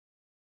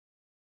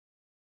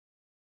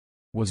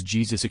Was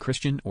Jesus a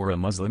Christian or a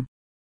Muslim?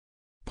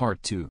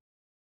 Part 2.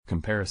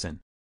 Comparison.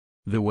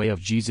 The way of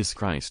Jesus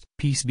Christ,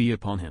 peace be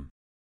upon him.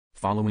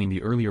 Following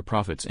the earlier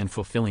prophets and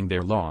fulfilling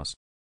their laws.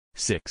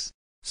 6.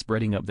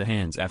 Spreading up the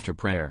hands after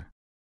prayer.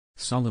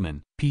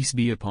 Solomon, peace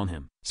be upon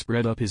him,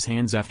 spread up his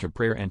hands after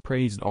prayer and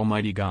praised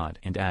Almighty God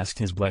and asked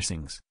his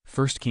blessings.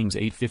 1 Kings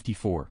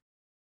 8:54.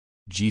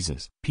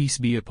 Jesus, peace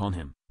be upon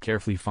him,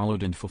 carefully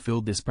followed and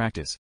fulfilled this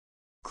practice.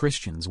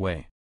 Christians'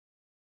 way.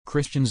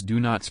 Christians do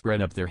not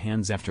spread up their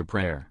hands after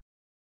prayer.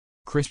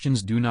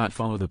 Christians do not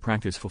follow the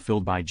practice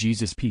fulfilled by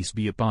Jesus, peace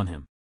be upon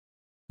him.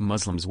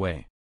 Muslims'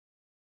 way.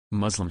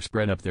 Muslims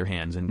spread up their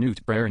hands in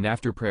nut prayer, and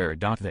after prayer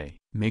they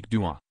make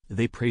dua,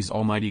 they praise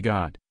Almighty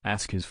God,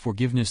 ask His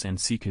forgiveness and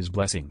seek His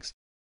blessings.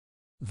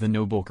 The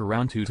Noble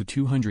Quran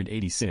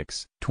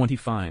 2-286,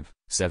 25,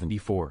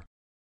 74.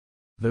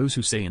 Those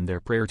who say in their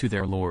prayer to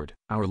their Lord,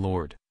 our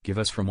Lord, give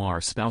us from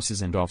our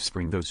spouses and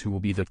offspring those who will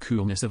be the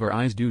coolness of our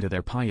eyes due to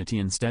their piety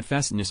and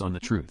steadfastness on the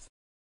truth.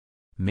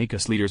 Make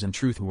us leaders in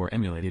truth who are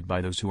emulated by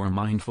those who are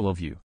mindful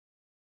of you.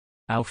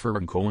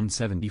 Al-Furqan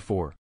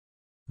 74.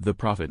 The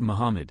Prophet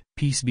Muhammad,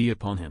 peace be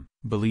upon him,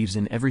 believes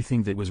in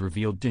everything that was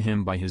revealed to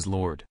him by his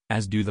Lord,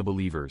 as do the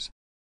believers.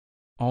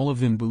 All of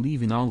them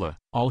believe in Allah,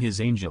 all His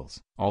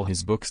angels, all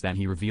His books that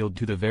He revealed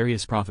to the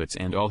various prophets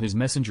and all His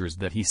messengers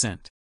that He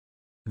sent.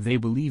 They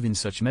believe in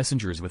such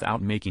messengers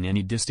without making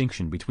any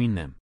distinction between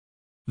them.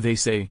 They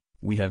say,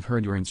 we have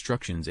heard your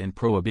instructions and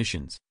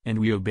prohibitions, and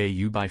we obey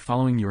you by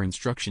following your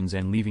instructions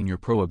and leaving your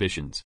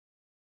prohibitions.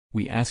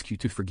 We ask you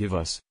to forgive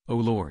us, O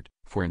Lord,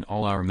 for in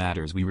all our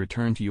matters we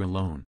return to you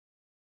alone.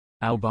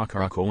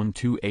 Al-Baqarah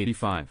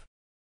 285.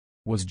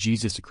 Was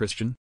Jesus a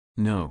Christian?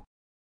 No.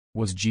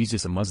 Was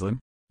Jesus a Muslim?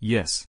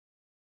 Yes.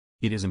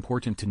 It is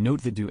important to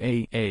note that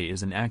dua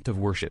is an act of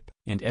worship,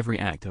 and every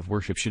act of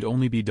worship should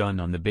only be done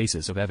on the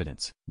basis of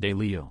evidence,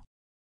 dalil.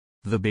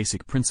 The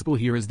basic principle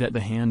here is that the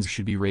hands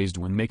should be raised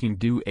when making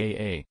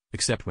dua,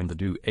 except when the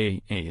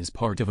dua is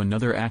part of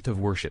another act of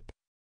worship.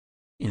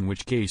 In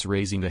which case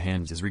raising the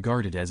hands is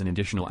regarded as an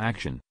additional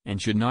action,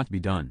 and should not be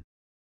done.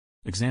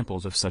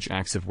 Examples of such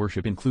acts of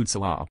worship include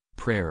salah,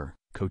 prayer,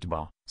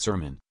 khutbah,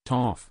 sermon,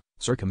 tawaf,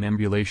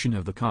 circumambulation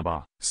of the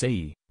Kaaba,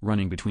 sa'i,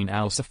 running between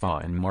al-Safa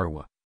and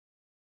Marwa,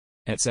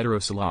 etc.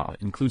 Salah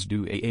includes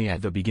dua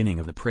at the beginning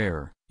of the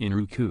prayer, in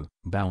ruku,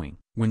 bowing,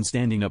 when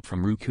standing up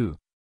from ruku,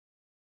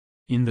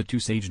 in the two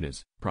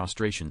sajdas,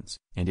 prostrations,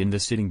 and in the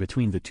sitting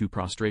between the two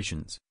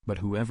prostrations, but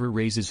whoever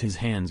raises his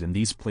hands in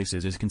these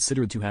places is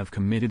considered to have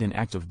committed an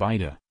act of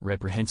bid'ah,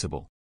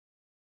 reprehensible.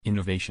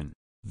 Innovation.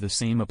 The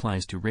same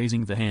applies to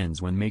raising the hands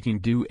when making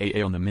dua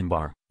on the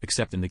minbar,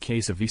 except in the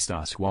case of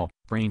istisqa,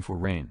 praying for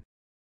rain.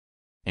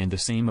 And the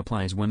same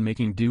applies when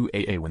making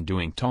dua when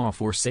doing tawaf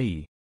or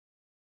sa'i.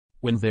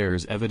 When there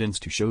is evidence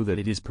to show that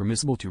it is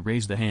permissible to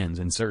raise the hands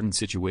in certain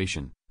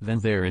situation, then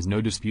there is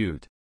no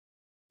dispute.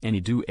 Any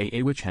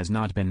dua which has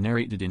not been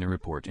narrated in a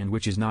report and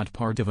which is not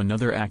part of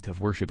another act of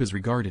worship is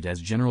regarded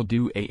as general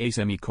dua.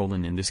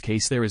 In this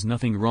case there is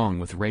nothing wrong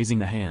with raising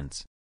the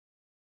hands.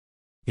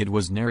 It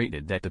was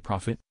narrated that the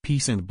Prophet,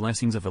 peace and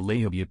blessings of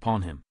Allah be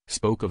upon him,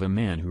 spoke of a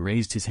man who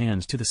raised his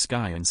hands to the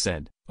sky and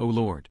said, O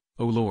Lord,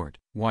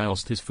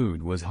 whilst his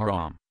food was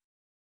haram,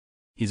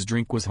 his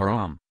drink was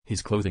haram,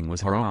 his clothing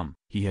was haram,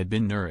 he had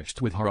been nourished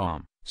with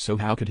haram, so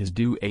how could his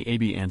dua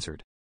be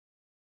answered?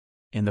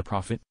 And the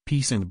Prophet,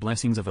 peace and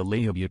blessings of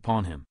Allah be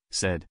upon him,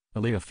 said,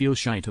 Allah feels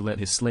shy to let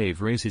his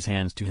slave raise his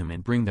hands to him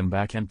and bring them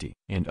back empty,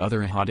 and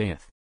other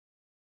hadith.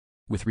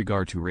 With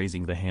regard to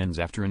raising the hands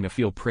after a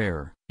nafil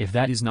prayer, if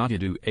that is not a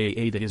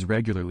dua that is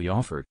regularly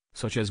offered,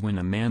 such as when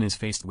a man is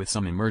faced with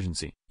some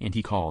emergency, and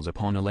he calls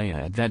upon Allah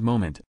at that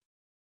moment,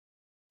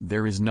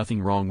 there is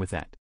nothing wrong with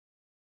that.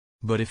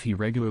 But if he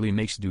regularly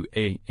makes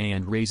dua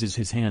and raises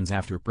his hands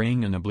after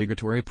praying an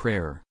obligatory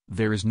prayer,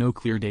 there is no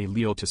clear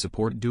dalil to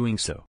support doing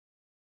so.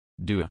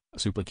 Dua,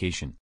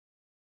 supplication.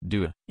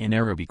 Dua, an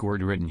Arabic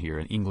word written here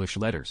in English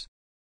letters.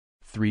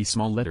 3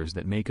 small letters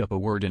that make up a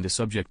word and a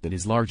subject that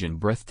is large and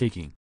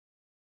breathtaking.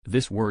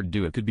 This word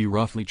dua could be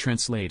roughly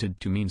translated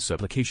to mean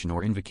supplication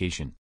or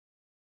invocation.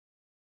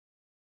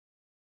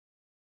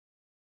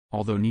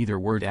 Although neither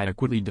word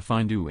adequately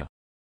define dua.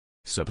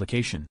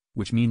 Supplication,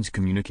 which means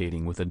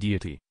communicating with a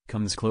deity,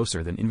 comes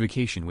closer than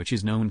invocation, which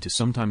is known to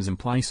sometimes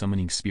imply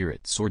summoning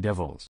spirits or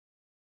devils.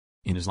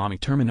 In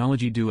Islamic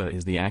terminology, dua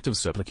is the act of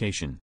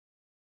supplication.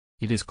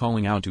 It is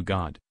calling out to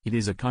God, it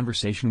is a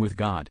conversation with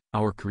God,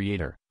 our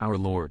Creator, our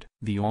Lord,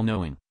 the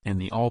All-Knowing,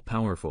 and the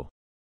All-Powerful.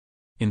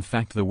 In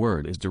fact, the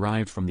word is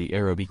derived from the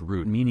Arabic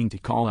root meaning to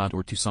call out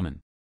or to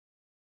summon.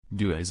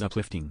 Dua is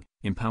uplifting,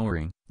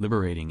 empowering,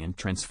 liberating and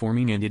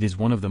transforming, and it is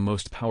one of the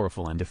most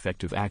powerful and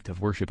effective acts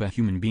of worship a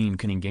human being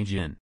can engage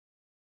in.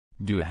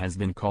 Dua has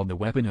been called the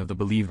weapon of the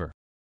believer.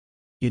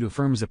 It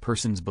affirms a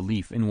person's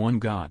belief in one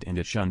God and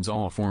it shuns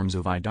all forms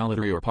of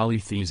idolatry or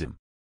polytheism.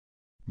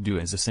 Dua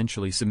is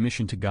essentially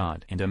submission to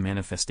God and a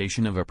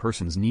manifestation of a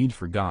person's need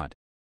for God.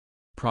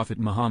 Prophet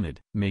Muhammad,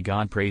 may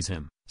God praise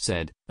him,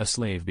 said, a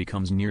slave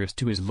becomes nearest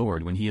to his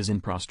Lord when he is in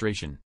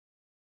prostration.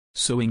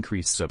 So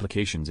increase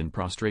supplications in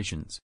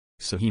prostrations.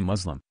 Sahih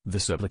Muslim, the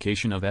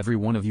supplication of every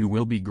one of you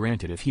will be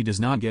granted if he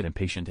does not get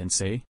impatient and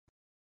say,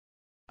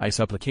 I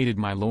supplicated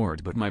my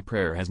Lord but my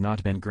prayer has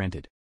not been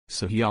granted.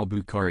 Sahih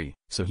al-Bukhari,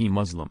 Sahih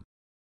Muslim.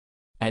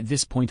 At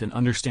this point, in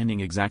understanding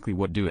exactly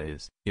what dua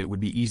is, it would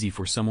be easy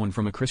for someone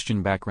from a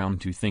Christian background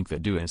to think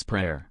that dua is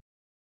prayer.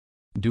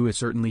 Dua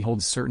certainly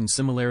holds certain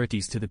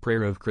similarities to the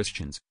prayer of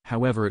Christians,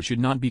 however it should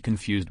not be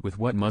confused with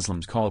what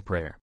Muslims call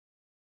prayer.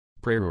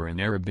 Prayer, or in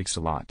Arabic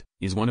salat,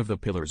 is one of the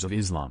pillars of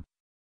Islam.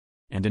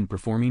 And in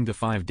performing the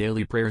 5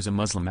 daily prayers, a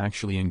Muslim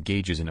actually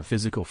engages in a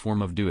physical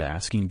form of dua,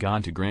 asking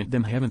God to grant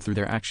them heaven through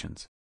their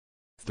actions.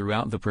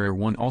 Throughout the prayer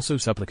one also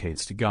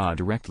supplicates to God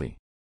directly.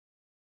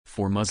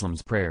 For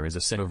Muslims, prayer is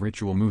a set of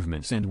ritual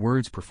movements and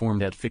words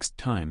performed at fixed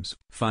times,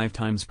 5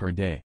 times per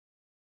day.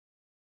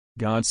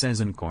 God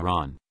says in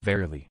Quran,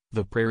 verily,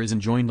 the prayer is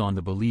enjoined on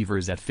the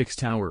believers at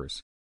fixed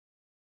hours.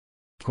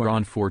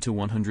 Quran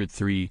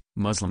 4-103,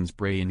 Muslims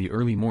pray in the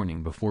early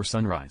morning before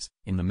sunrise,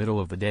 in the middle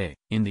of the day,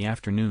 in the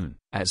afternoon,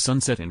 at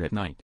sunset and at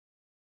night.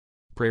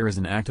 Prayer is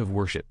an act of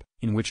worship,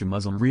 in which a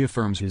Muslim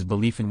reaffirms his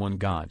belief in one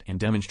God and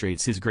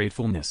demonstrates his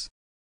gratefulness.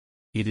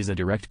 It is a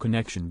direct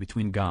connection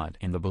between God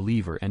and the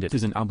believer, and it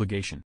is an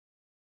obligation.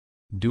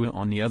 Dua,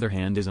 on the other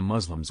hand, is a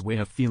Muslim's way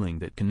of feeling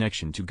that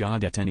connection to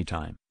God at any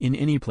time, in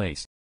any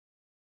place.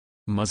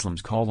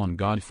 Muslims call on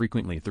God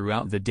frequently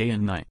throughout the day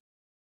and night.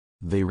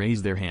 They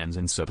raise their hands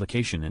in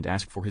supplication and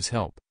ask for His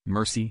help,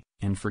 mercy,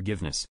 and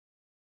forgiveness.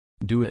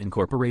 Dua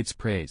incorporates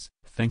praise,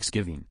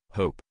 thanksgiving,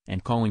 hope,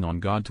 and calling on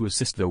God to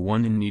assist the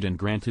one in need and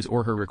grant his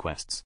or her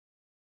requests.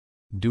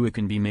 Dua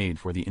can be made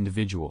for the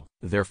individual,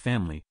 their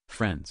family,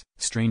 friends,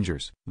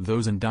 strangers,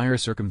 those in dire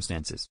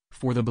circumstances,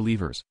 for the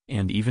believers,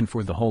 and even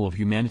for the whole of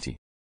humanity.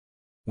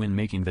 When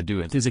making the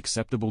dua, it is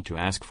acceptable to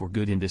ask for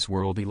good in this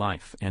worldly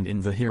life and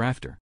in the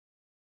hereafter.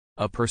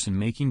 A person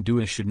making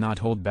dua should not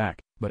hold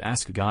back, but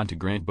ask God to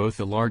grant both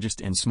the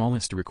largest and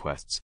smallest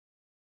requests.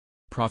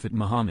 Prophet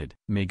Muhammad,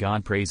 may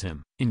God praise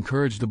him,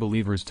 encouraged the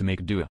believers to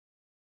make dua.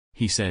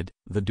 He said,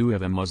 the dua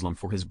of a Muslim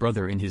for his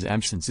brother in his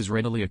absence is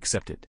readily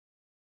accepted.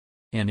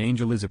 An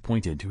angel is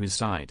appointed to his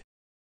side.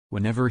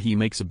 Whenever he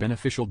makes a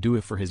beneficial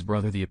dua for his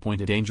brother, the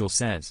appointed angel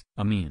says,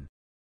 Ameen.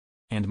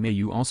 And may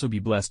you also be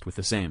blessed with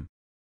the same.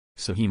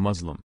 Sahih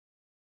Muslim.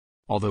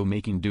 Although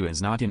making dua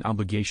is not an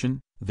obligation,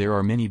 there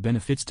are many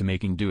benefits to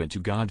making dua to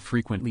God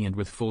frequently and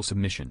with full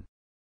submission.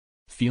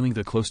 Feeling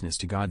the closeness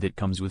to God that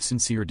comes with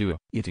sincere dua,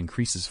 it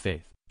increases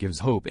faith, gives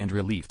hope and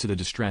relief to the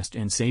distressed,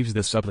 and saves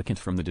the supplicant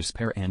from the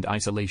despair and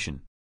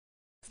isolation.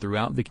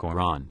 Throughout the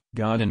Quran,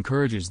 God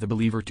encourages the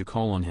believer to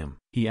call on Him.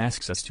 He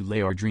asks us to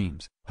lay our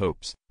dreams,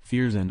 hopes,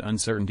 fears and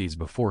uncertainties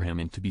before Him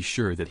and to be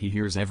sure that He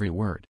hears every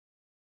word.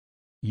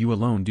 You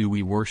alone do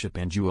we worship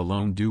and you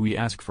alone do we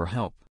ask for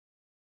help.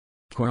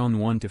 Quran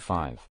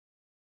 1-5.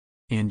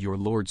 And your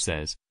Lord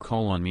says,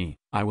 call on me,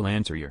 I will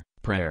answer your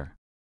prayer.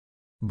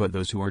 But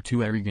those who are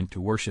too arrogant to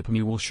worship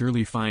me will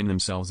surely find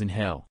themselves in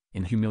hell,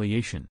 in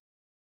humiliation.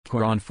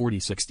 Quran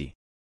 40-60.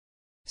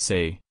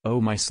 Say,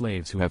 O my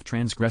slaves who have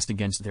transgressed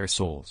against their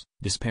souls,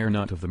 despair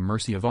not of the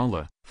mercy of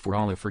Allah, for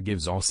Allah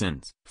forgives all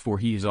sins, for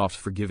He is oft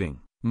forgiving,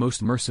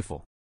 most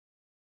merciful.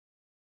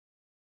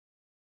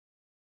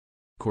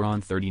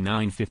 Quran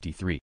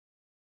 39-53.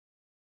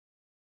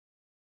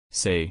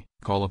 Say,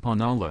 call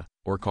upon Allah,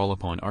 or call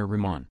upon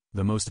Ar-Rahman,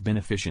 the most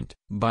beneficent,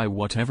 by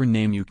whatever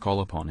name you call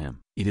upon Him,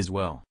 it is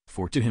well,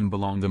 for to Him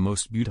belong the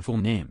most beautiful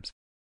names.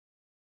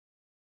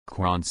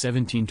 Quran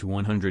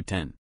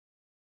 17-110.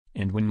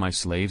 And when my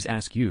slaves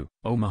ask you,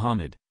 O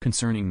Muhammad,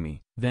 concerning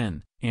me,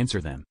 then, answer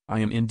them, I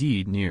am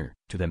indeed near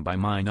to them by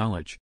my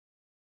knowledge.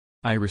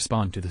 I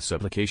respond to the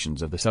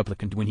supplications of the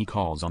supplicant when he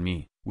calls on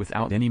me,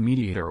 without any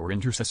mediator or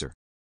intercessor.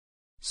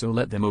 So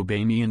let them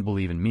obey me and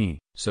believe in me,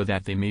 so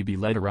that they may be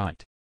led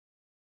aright.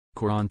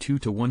 Quran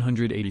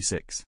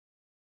 2-186.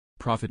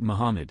 Prophet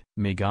Muhammad,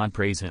 may God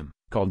praise him,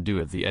 called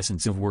dua the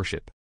essence of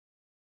worship.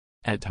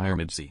 At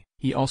Tirmidhi,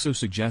 he also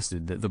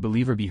suggested that the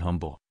believer be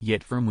humble,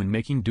 yet firm when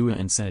making dua,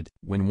 and said,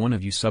 when one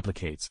of you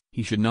supplicates,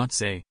 he should not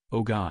say,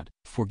 O God,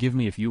 forgive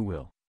me if you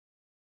will.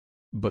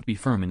 But be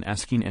firm in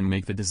asking and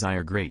make the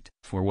desire great,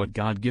 for what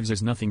God gives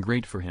is nothing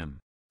great for him.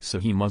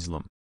 Sahih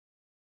Muslim.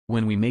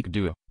 When we make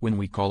dua, when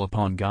we call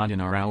upon God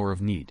in our hour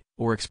of need,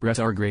 or express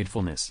our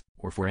gratefulness,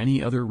 or for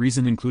any other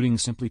reason including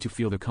simply to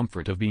feel the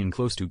comfort of being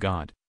close to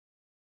God,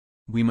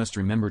 we must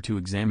remember to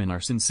examine our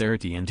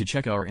sincerity and to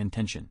check our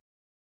intention.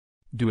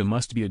 Dua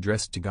must be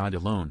addressed to God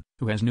alone,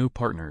 who has no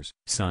partners,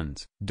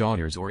 sons,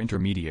 daughters or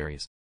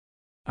intermediaries.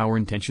 Our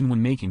intention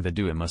when making the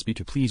dua must be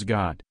to please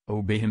God,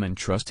 obey Him and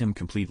trust Him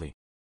completely.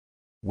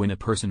 When a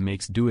person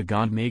makes dua,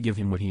 God may give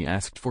him what he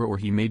asked for, or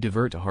He may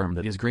divert a harm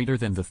that is greater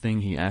than the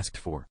thing he asked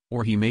for,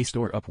 or He may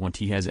store up what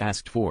he has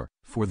asked for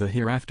the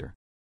hereafter.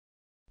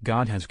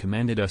 God has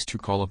commanded us to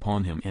call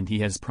upon Him and He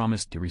has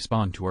promised to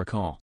respond to our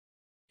call.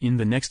 In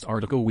the next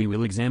article we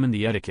will examine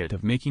the etiquette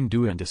of making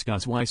dua and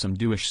discuss why some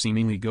duas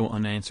seemingly go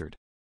unanswered.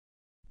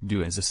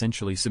 Dua is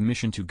essentially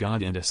submission to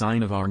God and a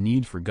sign of our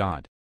need for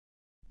God.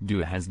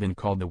 Dua has been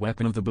called the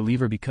weapon of the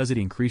believer because it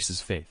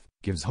increases faith,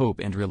 gives hope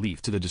and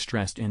relief to the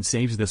distressed and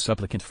saves the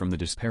supplicant from the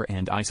despair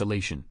and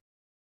isolation.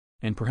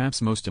 And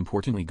perhaps most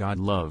importantly, God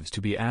loves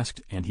to be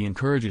asked, and He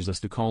encourages us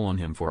to call on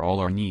Him for all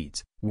our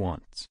needs,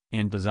 wants,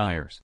 and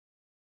desires.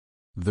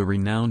 The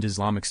renowned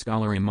Islamic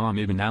scholar Imam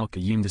Ibn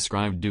al-Qayyim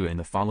described dua in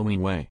the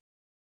following way.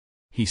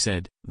 He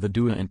said, "The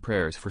dua and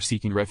prayers for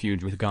seeking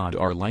refuge with God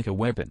are like a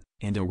weapon,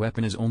 and a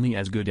weapon is only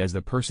as good as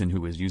the person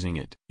who is using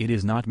it. It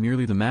is not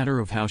merely the matter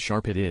of how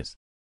sharp it is.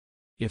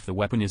 If the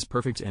weapon is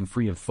perfect and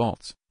free of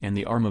faults, and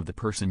the arm of the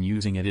person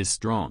using it is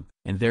strong,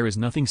 and there is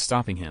nothing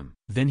stopping him,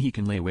 then he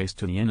can lay waste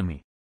to the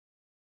enemy.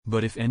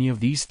 But if any of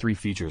these three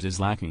features is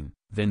lacking,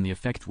 then the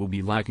effect will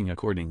be lacking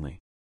accordingly.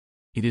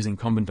 It is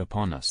incumbent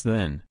upon us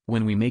then,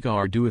 when we make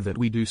our dua, that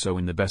we do so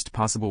in the best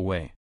possible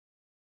way.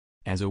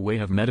 As a way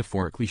of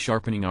metaphorically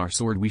sharpening our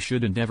sword, we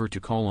should endeavor to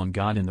call on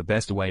God in the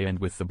best way and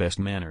with the best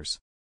manners.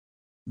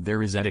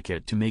 There is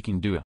etiquette to making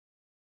dua.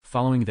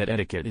 Following that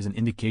etiquette is an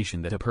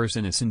indication that a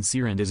person is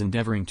sincere and is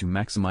endeavoring to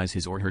maximize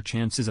his or her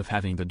chances of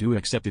having the dua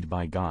accepted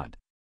by God.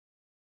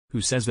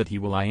 Who says that He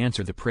will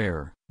answer the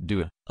prayer,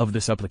 dua, of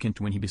the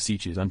supplicant when he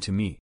beseeches unto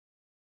me?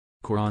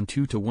 Quran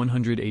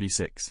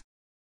 2-186.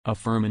 A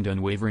firm and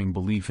unwavering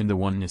belief in the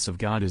oneness of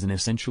God is an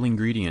essential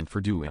ingredient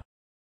for dua.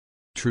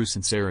 True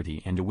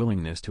sincerity and a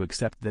willingness to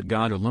accept that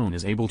God alone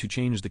is able to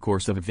change the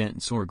course of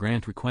events or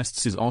grant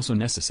requests is also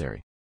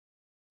necessary.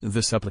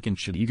 The supplicant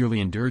should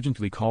eagerly and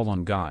urgently call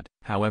on God,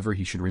 however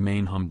he should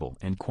remain humble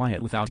and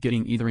quiet without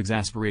getting either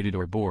exasperated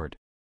or bored.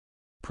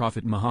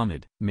 Prophet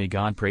Muhammad, may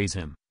God praise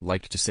him,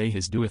 liked to say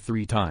his dua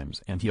 3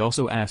 times, and he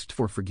also asked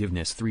for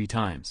forgiveness 3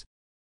 times.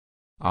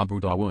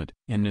 Abu Dawud,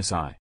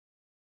 and-Nasai.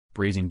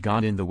 Praising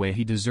God in the way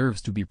He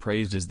deserves to be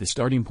praised is the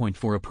starting point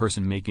for a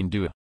person making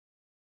dua.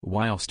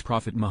 Whilst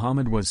Prophet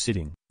Muhammad was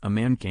sitting, a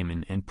man came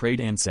in and prayed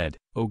and said,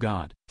 "O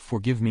God,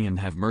 forgive me and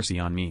have mercy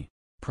on me."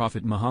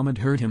 Prophet Muhammad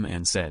heard him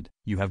and said,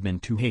 "You have been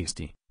too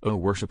hasty, O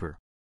worshipper.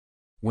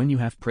 When you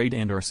have prayed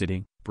and are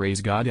sitting,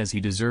 praise God as He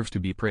deserves to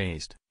be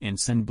praised, and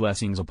send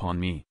blessings upon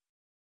me.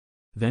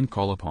 Then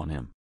call upon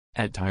Him."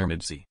 At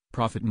Tirmidhi,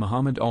 Prophet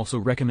Muhammad also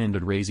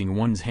recommended raising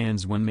one's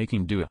hands when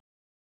making dua.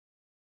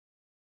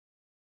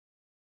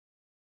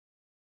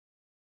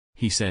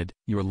 He said,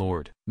 "Your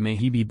Lord, may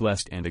He be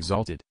blessed and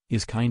exalted,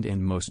 is kind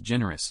and most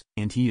generous,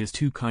 and He is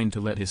too kind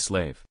to let His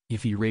slave,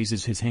 if he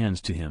raises his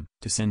hands to Him,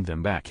 to send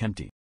them back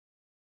empty."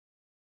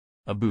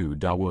 Abu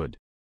Dawud.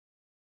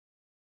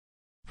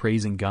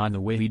 Praising God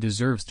the way He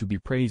deserves to be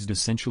praised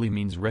essentially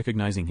means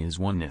recognizing His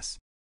oneness.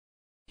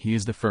 He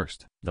is the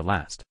first, the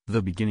last,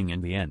 the beginning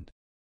and the end.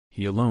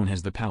 He alone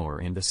has the power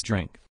and the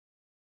strength.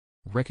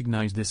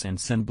 Recognize this and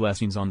send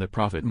blessings on the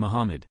Prophet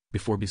Muhammad,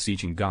 before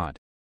beseeching God.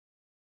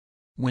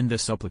 When the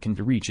supplicant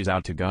reaches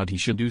out to God, he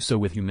should do so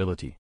with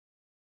humility.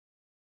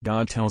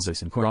 God tells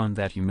us in Quran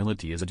that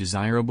humility is a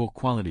desirable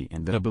quality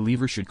and that a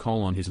believer should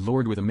call on his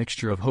Lord with a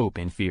mixture of hope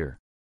and fear.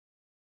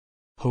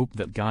 Hope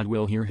that God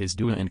will hear his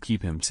dua and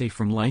keep him safe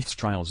from life's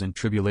trials and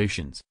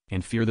tribulations,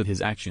 and fear that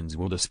his actions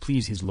will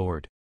displease his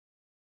Lord.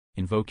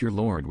 Invoke your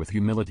Lord with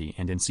humility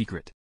and in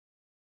secret.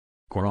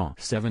 Quran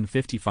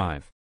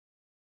 7:55.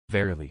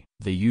 Verily,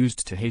 they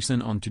used to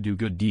hasten on to do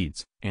good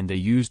deeds, and they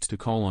used to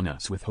call on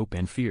us with hope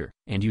and fear,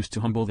 and used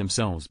to humble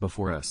themselves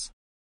before us.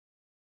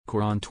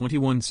 Quran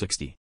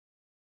 21:60.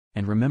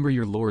 And remember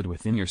your Lord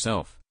within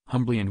yourself,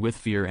 humbly and with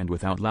fear and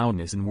without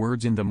loudness in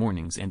words in the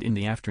mornings and in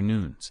the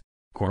afternoons.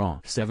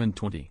 Quran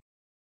 7:20.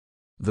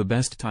 The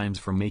best times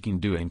for making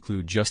dua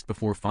include just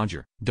before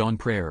Fajr, dawn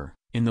prayer,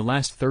 in the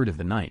last third of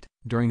the night,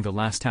 during the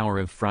last hour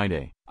of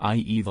Friday,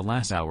 i.e. the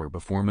last hour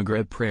before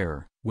Maghrib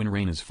prayer, when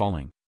rain is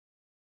falling,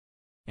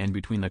 and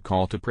between the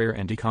call to prayer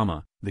and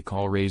Iqamah, the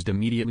call raised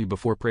immediately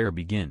before prayer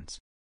begins.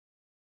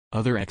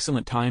 Other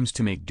excellent times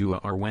to make dua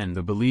are when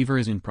the believer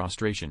is in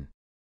prostration.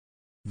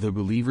 The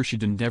believer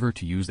should endeavor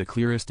to use the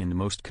clearest and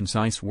most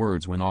concise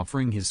words when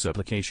offering his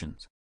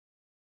supplications.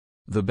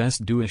 The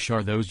best du'as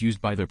are those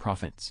used by the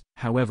prophets,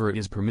 however it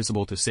is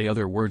permissible to say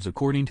other words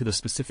according to the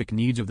specific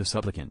needs of the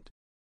supplicant.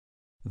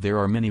 There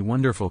are many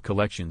wonderful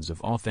collections of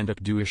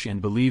authentic du'as,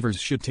 and believers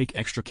should take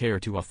extra care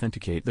to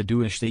authenticate the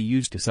du'as they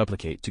use to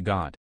supplicate to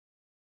God.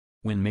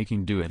 When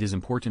making dua, it is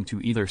important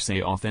to either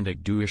say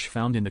authentic du'as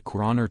found in the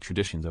Quran or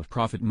traditions of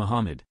Prophet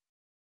Muhammad,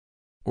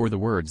 or the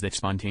words that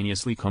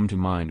spontaneously come to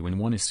mind when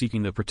one is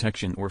seeking the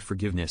protection or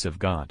forgiveness of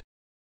God.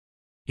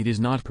 It is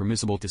not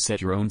permissible to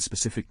set your own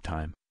specific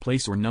time,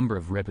 place or number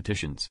of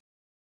repetitions.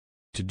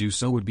 To do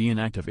so would be an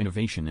act of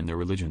innovation in the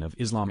religion of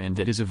Islam, and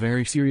that is a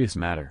very serious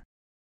matter.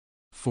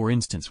 For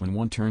instance, when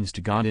one turns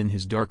to God in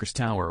his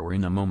darkest hour or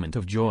in a moment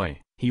of joy,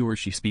 he or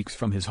she speaks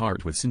from his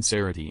heart with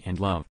sincerity and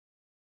love.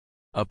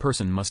 A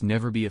person must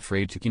never be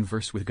afraid to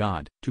converse with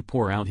God, to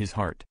pour out his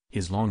heart,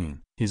 his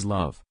longing, his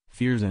love,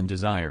 fears and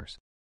desires.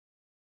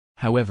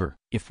 However,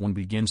 if one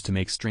begins to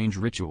make strange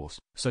rituals,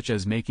 such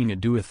as making a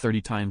dua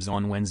 30 times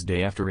on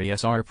Wednesday after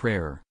Asr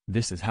prayer,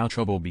 this is how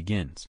trouble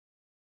begins.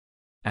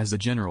 As a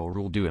general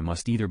rule, dua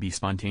must either be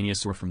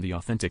spontaneous or from the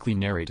authentically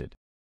narrated.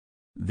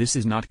 This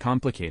is not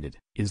complicated.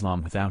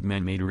 Islam without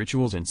man-made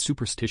rituals and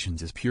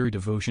superstitions is pure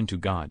devotion to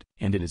God,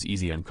 and it is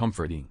easy and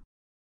comforting.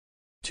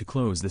 To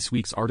close this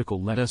week's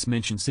article, let us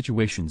mention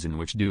situations in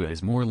which dua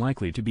is more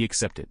likely to be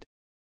accepted.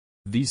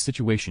 These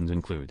situations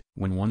include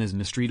when one is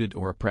mistreated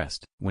or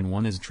oppressed, when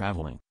one is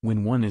traveling,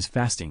 when one is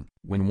fasting,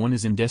 when one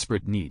is in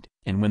desperate need,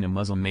 and when a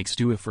Muslim makes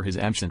dua for his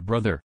absent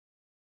brother.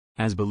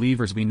 As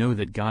believers, we know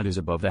that God is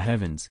above the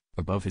heavens,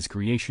 above his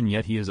creation,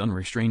 yet he is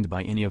unrestrained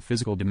by any of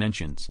physical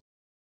dimensions.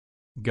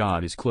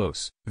 God is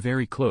close,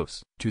 very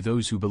close, to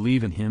those who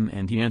believe in him,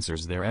 and he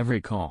answers their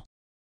every call.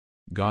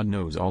 God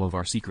knows all of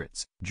our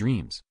secrets,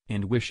 dreams,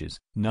 and wishes.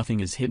 Nothing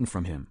is hidden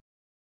from him.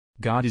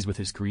 God is with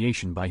his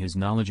creation by his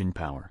knowledge and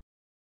power.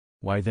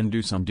 Why then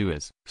do some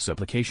duas,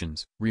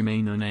 supplications,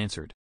 remain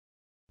unanswered?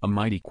 A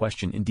mighty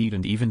question indeed,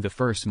 and even the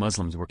first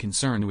Muslims were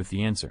concerned with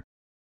the answer.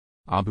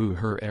 Abu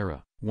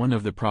Hurairah, one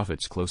of the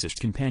Prophet's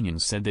closest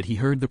companions, said that he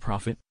heard the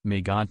Prophet,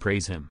 may God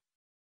praise him,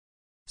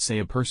 say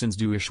a person's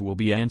dua will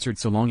be answered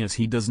so long as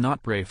he does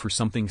not pray for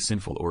something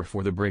sinful or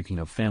for the breaking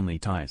of family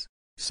ties.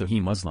 So he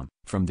Muslim.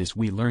 From this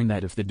we learn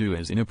that if the dua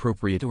is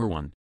inappropriate or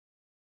one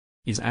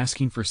is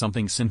asking for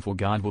something sinful,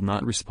 God will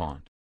not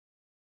respond.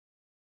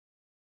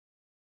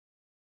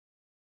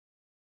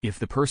 If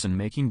the person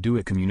making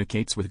dua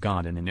communicates with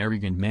God in an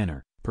arrogant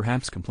manner,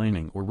 perhaps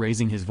complaining or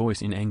raising his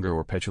voice in anger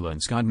or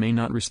petulance, God may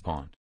not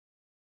respond.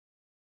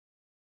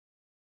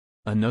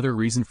 Another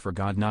reason for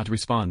God not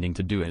responding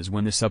to dua is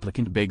when the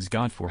supplicant begs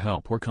God for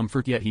help or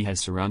comfort, yet he has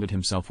surrounded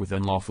himself with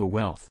unlawful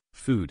wealth,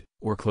 food,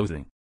 or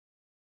clothing.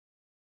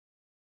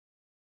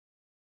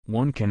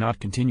 One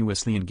cannot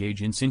continuously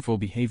engage in sinful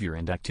behavior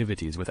and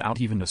activities without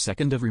even a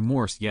second of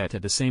remorse, yet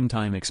at the same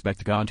time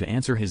expect God to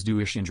answer his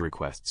dua and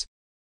requests.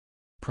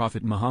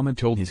 Prophet Muhammad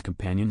told his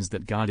companions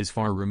that God is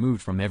far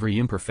removed from every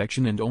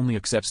imperfection and only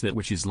accepts that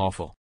which is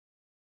lawful.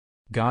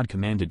 God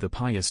commanded the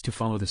pious to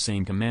follow the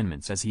same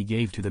commandments as he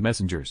gave to the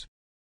messengers.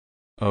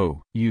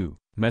 O you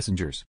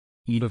messengers,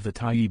 eat of the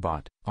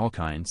tayyibat, all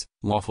kinds,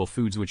 lawful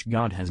foods which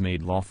God has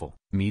made lawful,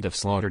 meat of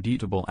slaughtered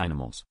eatable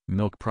animals,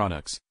 milk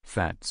products,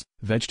 fats,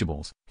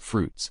 vegetables,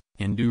 fruits,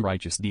 and do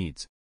righteous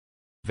deeds.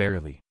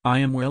 Verily, I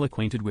am well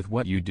acquainted with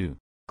what you do.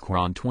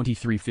 Quran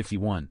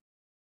 23:51.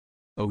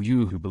 O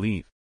you who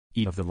believe,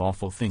 eat of the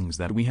lawful things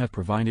that we have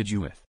provided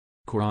you with.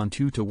 Quran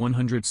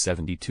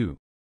 2-172.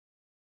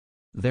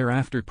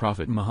 Thereafter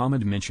Prophet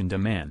Muhammad mentioned a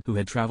man who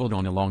had traveled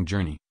on a long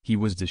journey. He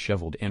was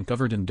disheveled and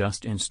covered in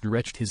dust and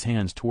stretched his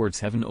hands towards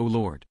heaven. O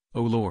Lord,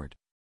 O Lord.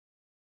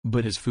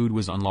 But his food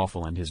was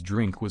unlawful and his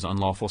drink was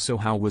unlawful, so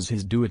how was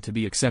his dua to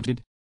be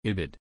accepted?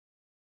 Ibid.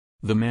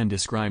 The man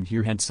described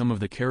here had some of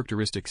the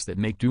characteristics that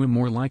make dua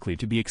more likely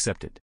to be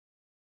accepted.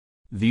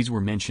 These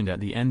were mentioned at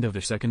the end of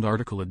the second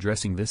article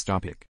addressing this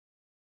topic.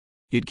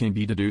 It can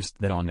be deduced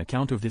that on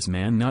account of this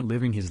man not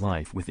living his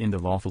life within the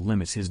lawful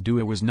limits, his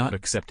dua was not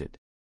accepted.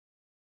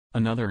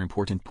 Another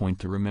important point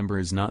to remember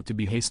is not to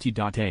be hasty.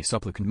 A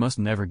supplicant must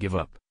never give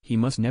up. He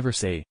must never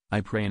say,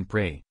 I pray and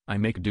pray, I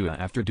make dua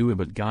after dua,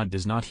 but God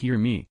does not hear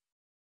me.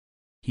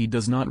 He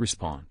does not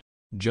respond.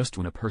 Just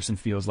when a person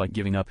feels like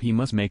giving up, he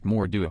must make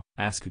more dua,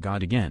 ask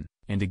God again,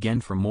 and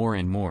again for more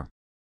and more.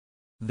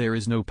 There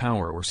is no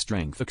power or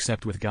strength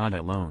except with God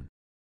alone.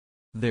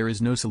 There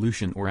is no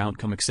solution or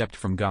outcome except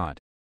from God.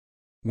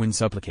 When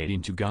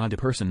supplicating to God, a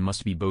person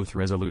must be both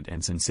resolute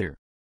and sincere.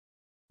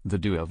 The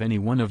dua of any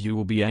one of you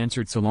will be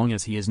answered so long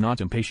as he is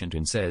not impatient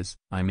and says,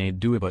 I made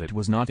dua but it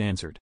was not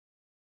answered.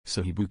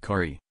 Sahih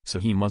Bukhari,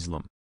 Sahih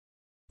Muslim.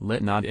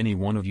 Let not any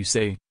one of you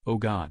say, O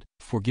God,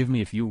 forgive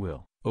me if you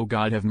will, O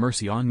God have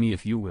mercy on me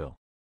if you will.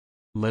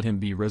 Let him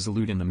be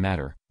resolute in the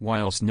matter,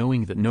 whilst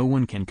knowing that no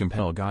one can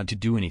compel God to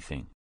do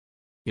anything.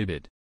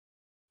 Ibid.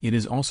 It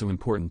is also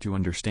important to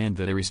understand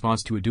that a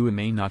response to a dua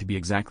may not be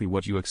exactly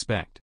what you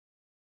expect.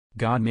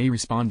 God may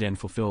respond and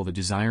fulfill the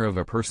desire of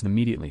a person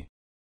immediately.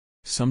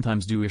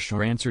 Sometimes du'as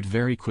are answered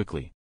very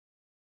quickly.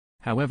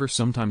 However,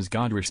 sometimes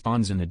God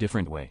responds in a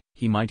different way.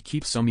 He might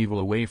keep some evil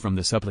away from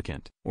the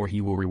supplicant, or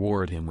he will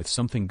reward him with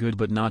something good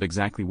but not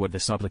exactly what the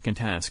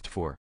supplicant asked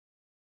for.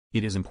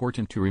 It is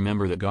important to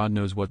remember that God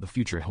knows what the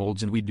future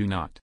holds and we do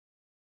not.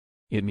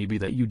 It may be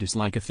that you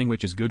dislike a thing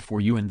which is good for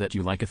you and that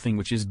you like a thing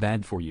which is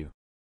bad for you.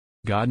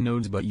 God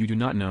knows but you do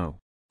not know.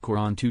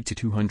 Quran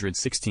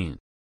 2-216.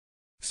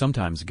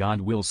 Sometimes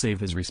God will save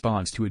his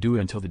response to a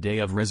dua until the day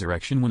of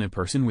resurrection when a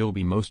person will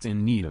be most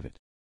in need of it.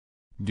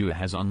 Dua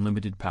has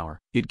unlimited power.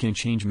 It can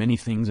change many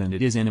things and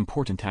it is an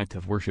important act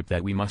of worship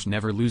that we must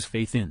never lose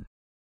faith in.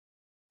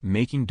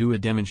 Making dua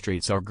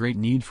demonstrates our great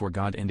need for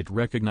God and it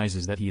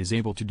recognizes that he is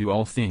able to do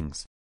all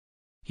things.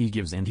 He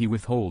gives and he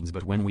withholds,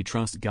 but when we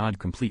trust God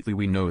completely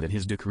we know that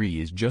his decree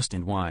is just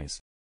and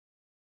wise.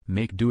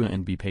 Make dua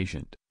and be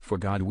patient, for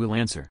God will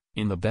answer,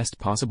 in the best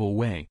possible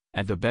way,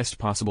 at the best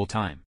possible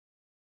time.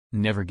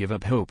 Never give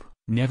up hope,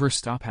 never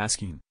stop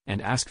asking, and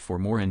ask for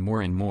more and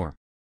more and more.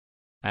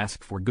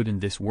 Ask for good in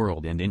this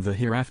world and in the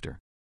hereafter.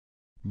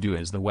 Dua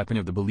is the weapon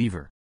of the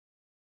believer.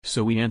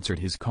 So we answered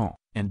his call,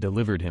 and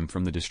delivered him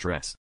from the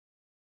distress.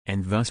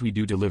 And thus we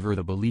do deliver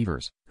the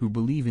believers, who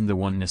believe in the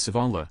oneness of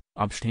Allah,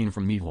 abstain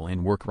from evil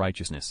and work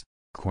righteousness.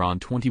 Quran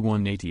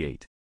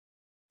 21:88.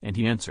 And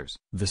he answers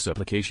the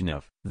supplication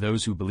of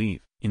those who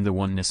believe, in the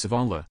oneness of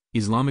Allah,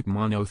 Islamic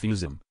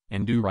monotheism,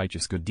 and do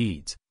righteous good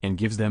deeds, and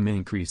gives them an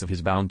increase of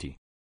His bounty.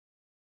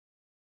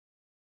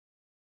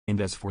 And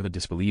as for the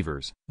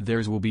disbelievers,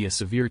 theirs will be a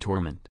severe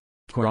torment.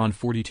 Quran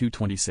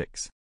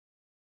 42:26.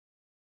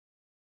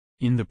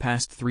 In the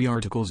past 3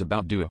 articles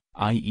about dua,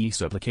 i.e.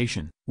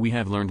 supplication, we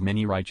have learned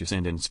many righteous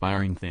and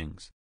inspiring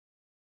things.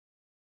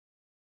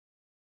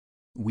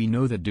 We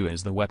know that dua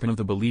is the weapon of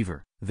the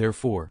believer,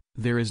 therefore,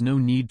 there is no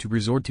need to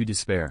resort to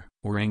despair,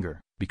 or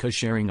anger, because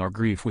sharing our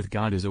grief with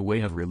God is a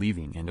way of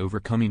relieving and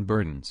overcoming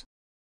burdens.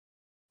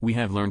 We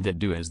have learned that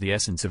dua is the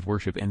essence of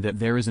worship and that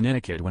there is an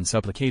etiquette when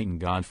supplicating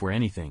God for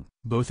anything,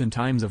 both in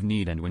times of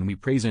need and when we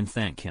praise and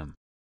thank Him.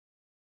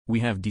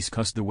 We have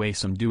discussed the way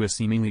some dua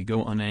seemingly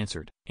go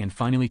unanswered, and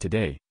finally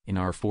today, in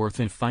our 4th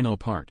and final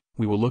part,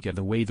 we will look at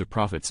the way the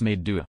prophets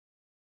made dua.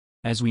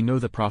 As we know,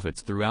 the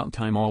prophets throughout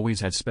time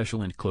always had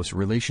special and close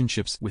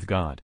relationships with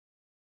God.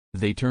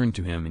 They turned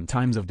to Him in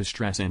times of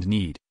distress and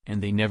need,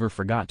 and they never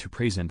forgot to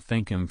praise and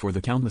thank Him for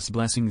the countless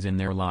blessings in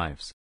their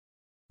lives.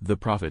 The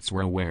prophets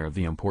were aware of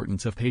the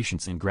importance of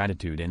patience and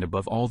gratitude, and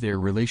above all their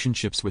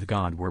relationships with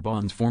God were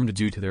bonds formed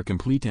due to their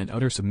complete and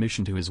utter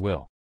submission to His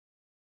will.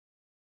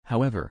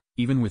 However,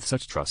 even with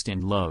such trust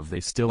and love, they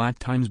still at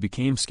times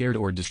became scared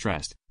or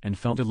distressed, and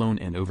felt alone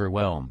and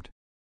overwhelmed.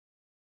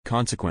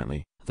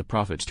 Consequently, the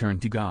prophets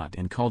turned to God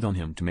and called on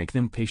Him to make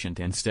them patient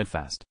and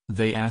steadfast.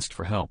 They asked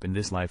for help in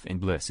this life and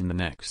bliss in the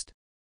next.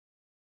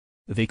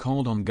 They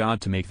called on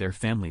God to make their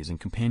families and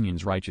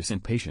companions righteous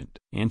and patient,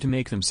 and to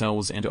make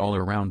themselves and all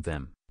around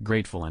them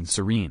grateful and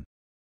serene.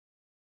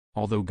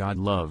 Although God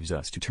loves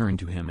us to turn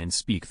to Him and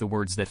speak the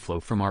words that flow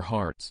from our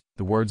hearts,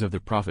 the words of the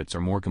prophets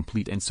are more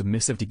complete and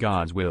submissive to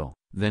God's will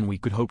than we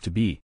could hope to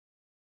be.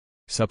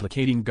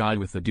 Supplicating God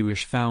with the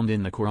du'ish found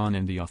in the Quran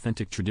and the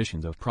authentic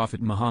traditions of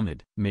Prophet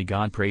Muhammad, may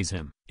God praise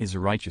him, is a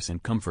righteous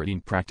and comforting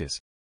practice.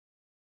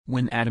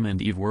 When Adam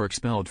and Eve were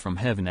expelled from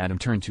heaven, Adam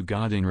turned to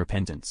God in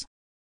repentance.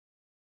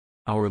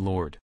 Our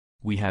Lord,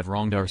 we have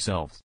wronged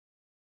ourselves.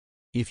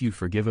 If you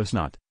forgive us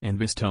not, and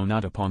bestow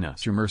not upon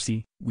us your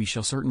mercy, we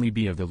shall certainly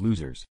be of the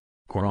losers.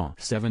 Quran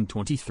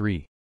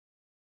 7:23.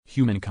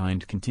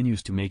 Humankind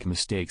continues to make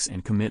mistakes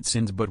and commit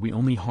sins, but we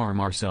only harm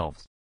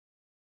ourselves.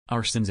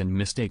 Our sins and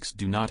mistakes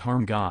do not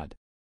harm God.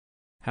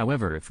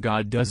 However, if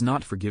God does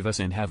not forgive us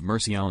and have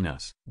mercy on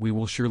us, we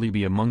will surely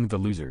be among the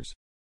losers.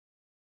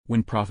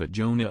 When Prophet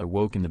Jonah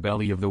awoke in the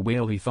belly of the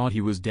whale, he thought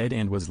he was dead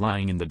and was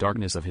lying in the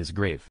darkness of his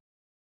grave.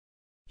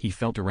 He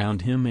felt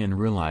around him and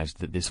realized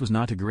that this was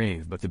not a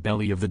grave but the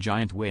belly of the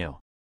giant whale.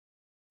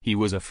 He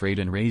was afraid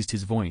and raised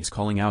his voice,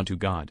 calling out to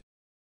God.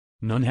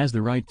 None has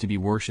the right to be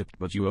worshipped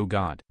but you, O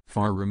God.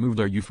 Far removed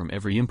are you from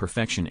every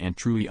imperfection, and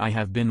truly I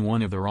have been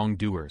one of the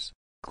wrongdoers.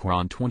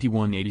 Quran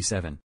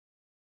 21:87.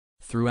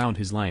 Throughout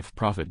his life,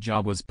 Prophet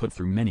Job was put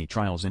through many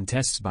trials and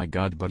tests by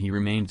God, but he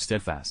remained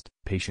steadfast,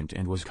 patient,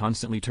 and was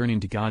constantly turning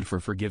to God for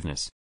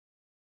forgiveness.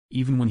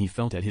 Even when he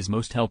felt at his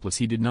most helpless,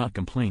 he did not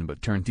complain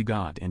but turned to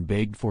God and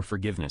begged for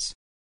forgiveness.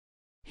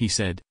 He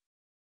said,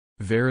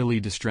 Verily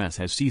distress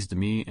has seized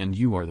me, and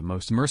you are the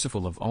most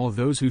merciful of all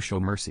those who show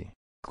mercy.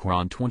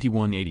 Quran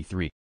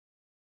 21:83.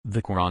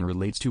 The Quran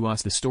relates to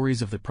us the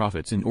stories of the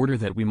prophets in order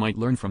that we might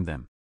learn from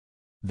them.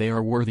 They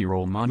are worthy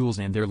role models,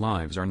 and their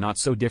lives are not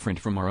so different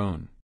from our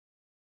own.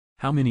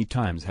 How many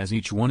times has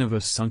each one of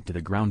us sunk to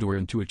the ground or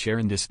into a chair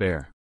in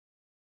despair?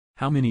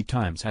 How many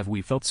times have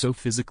we felt so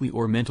physically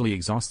or mentally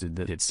exhausted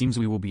that it seems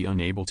we will be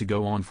unable to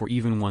go on for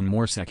even one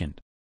more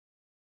second?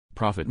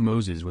 Prophet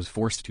Moses was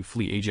forced to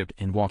flee Egypt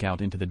and walk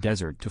out into the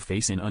desert to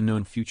face an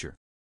unknown future.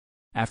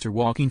 After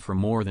walking for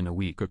more than a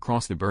week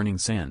across the burning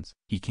sands,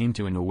 he came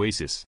to an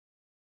oasis.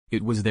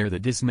 It was there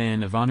that this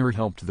man of honor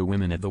helped the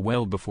women at the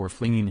well before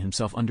flinging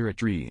himself under a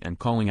tree and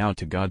calling out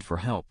to God for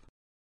help.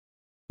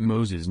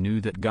 Moses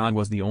knew that God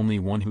was the only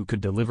one who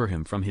could deliver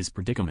him from his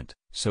predicament,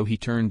 so he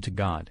turned to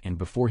God, and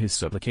before his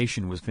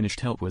supplication was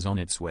finished, help was on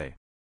its way.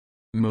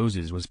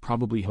 Moses was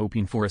probably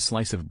hoping for a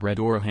slice of bread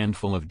or a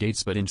handful of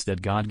dates, but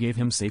instead God gave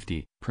him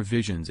safety,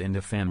 provisions, and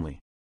a family.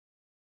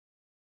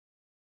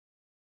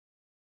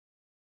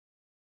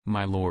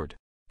 My Lord,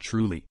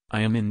 truly,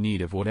 I am in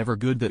need of whatever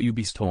good that you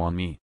bestow on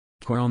me.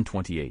 Quran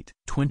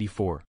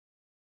 28:24.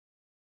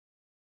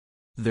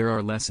 There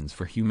are lessons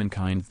for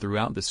humankind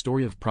throughout the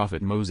story of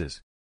Prophet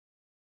Moses.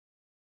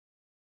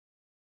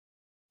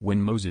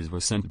 When Moses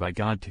was sent by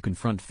God to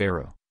confront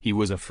Pharaoh, he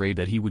was afraid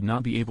that he would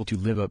not be able to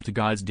live up to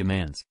God's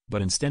demands,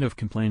 but instead of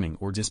complaining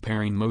or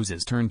despairing,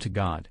 Moses turned to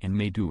God and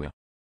made dua.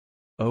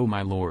 O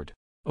my Lord,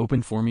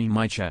 open for me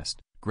my chest,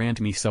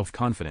 grant me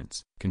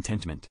self-confidence,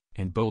 contentment,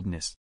 and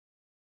boldness.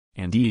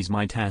 And ease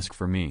my task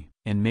for me,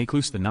 and make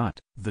loose the knot,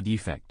 the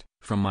defect,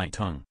 from my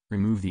tongue,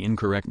 remove the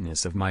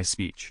incorrectness of my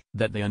speech,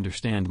 that they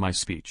understand my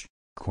speech.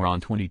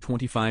 Quran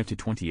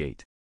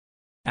 20:25-28.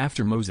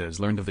 After Moses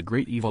learned of the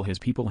great evil his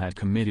people had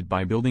committed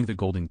by building the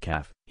golden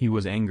calf, he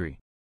was angry.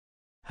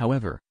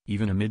 However,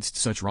 even amidst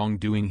such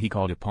wrongdoing, he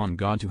called upon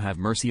God to have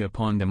mercy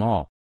upon them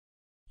all.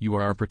 You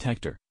are our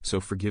protector, so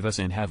forgive us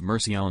and have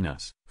mercy on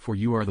us, for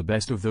you are the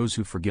best of those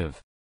who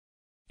forgive.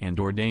 And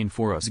ordain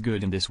for us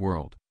good in this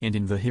world, and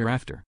in the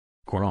hereafter.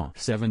 Quran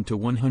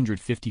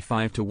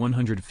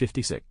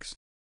 7-155-156.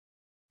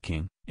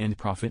 King and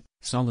Prophet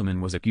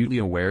Solomon was acutely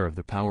aware of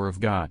the power of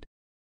God.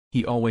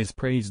 He always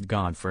praised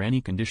God for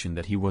any condition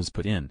that he was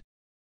put in.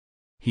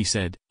 He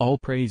said, "All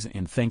praise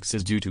and thanks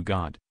is due to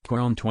God."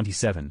 Quran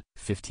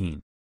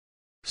 27:15.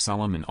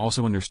 Solomon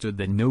also understood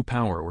that no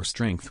power or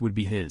strength would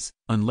be his,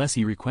 unless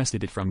he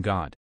requested it from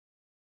God.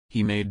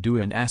 He made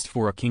dua and asked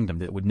for a kingdom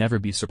that would never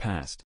be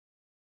surpassed.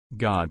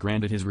 God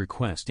granted his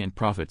request, and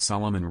Prophet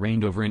Solomon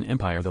reigned over an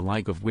empire the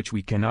like of which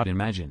we cannot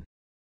imagine.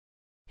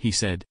 He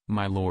said,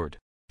 "My Lord,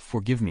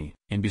 forgive me,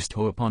 and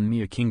bestow upon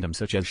me a kingdom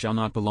such as shall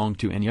not belong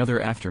to any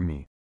other after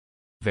me.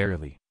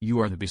 Verily, you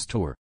are the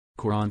bestower."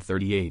 Quran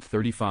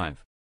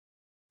 38:35.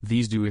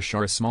 These du'as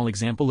are a small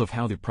example of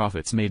how the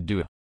prophets made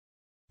dua.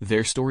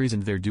 Their stories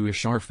and their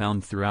du'as are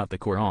found throughout the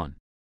Quran.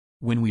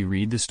 When we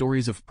read the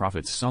stories of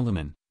prophets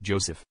Solomon,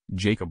 Joseph,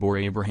 Jacob or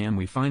Abraham,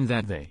 we find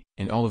that they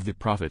and all of the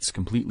prophets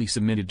completely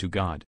submitted to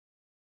God.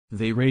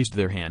 They raised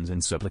their hands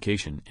in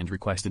supplication and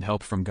requested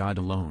help from God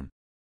alone.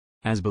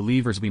 As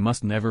believers, we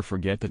must never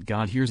forget that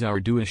God hears our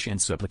du'as and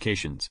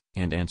supplications,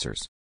 and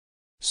answers.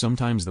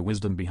 Sometimes the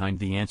wisdom behind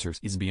the answers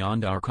is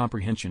beyond our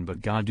comprehension,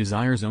 but God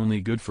desires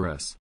only good for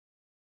us.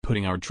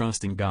 Putting our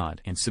trust in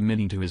God and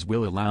submitting to His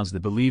will allows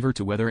the believer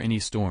to weather any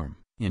storm,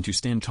 and to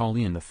stand tall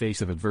in the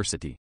face of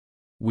adversity.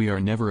 We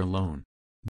are never alone.